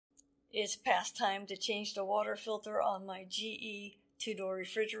It's past time to change the water filter on my GE two-door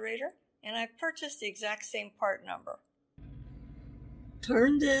refrigerator, and I purchased the exact same part number.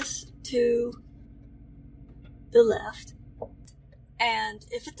 Turn this to the left, and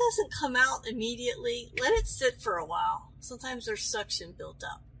if it doesn't come out immediately, let it sit for a while. Sometimes there's suction built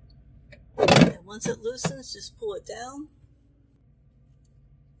up. And once it loosens, just pull it down.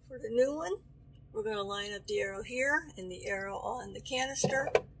 For the new one, we're going to line up the arrow here and the arrow on the canister.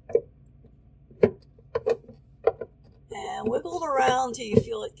 And wiggle it around till you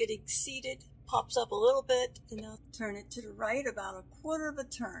feel it getting seated. Pops up a little bit, and now turn it to the right about a quarter of a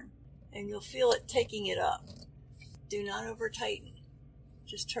turn, and you'll feel it taking it up. Do not over tighten.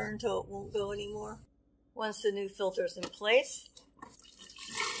 Just turn till it won't go anymore. Once the new filter is in place,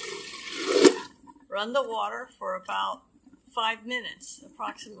 run the water for about 5 minutes,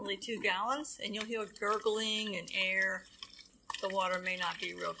 approximately 2 gallons, and you'll hear gurgling and air. The water may not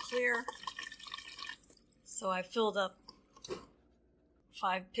be real clear. So I filled up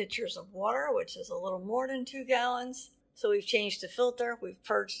 5 pitchers of water, which is a little more than 2 gallons. So we've changed the filter, we've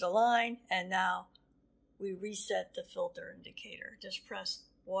purged the line, and now we reset the filter indicator. Just press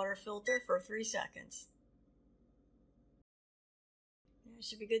water filter for 3 seconds. It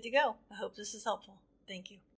should be good to go. I hope this is helpful. Thank you.